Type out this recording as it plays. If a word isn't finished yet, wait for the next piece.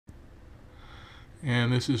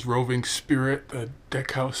And this is Roving Spirit, the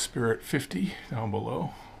Deckhouse Spirit 50 down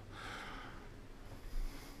below.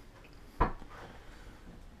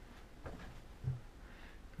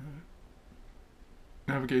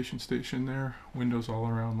 Navigation station there, windows all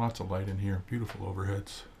around, lots of light in here, beautiful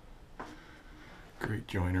overheads, great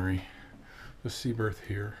joinery. The sea berth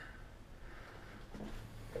here,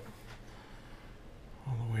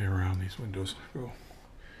 all the way around. These windows go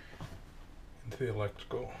into the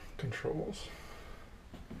electrical controls.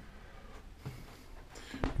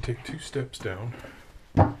 Take 2 steps down,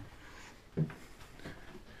 and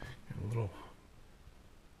a little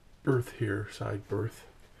berth here, side berth.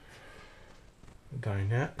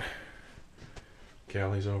 Dinette,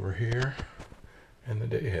 galley's over here, and the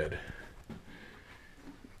day head.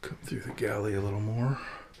 Come through the galley a little more.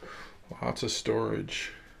 Lots of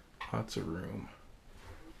storage, lots of room.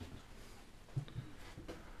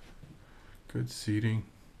 Good seating,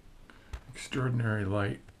 extraordinary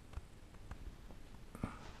light.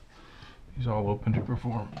 These all open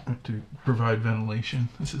to provide ventilation.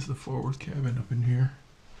 This is the forward cabin up in here,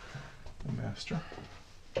 the master.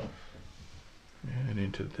 And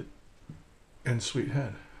into the en-suite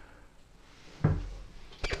head.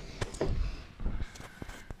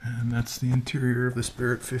 And that's the interior of the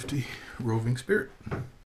Spirit 50 Roving Spirit.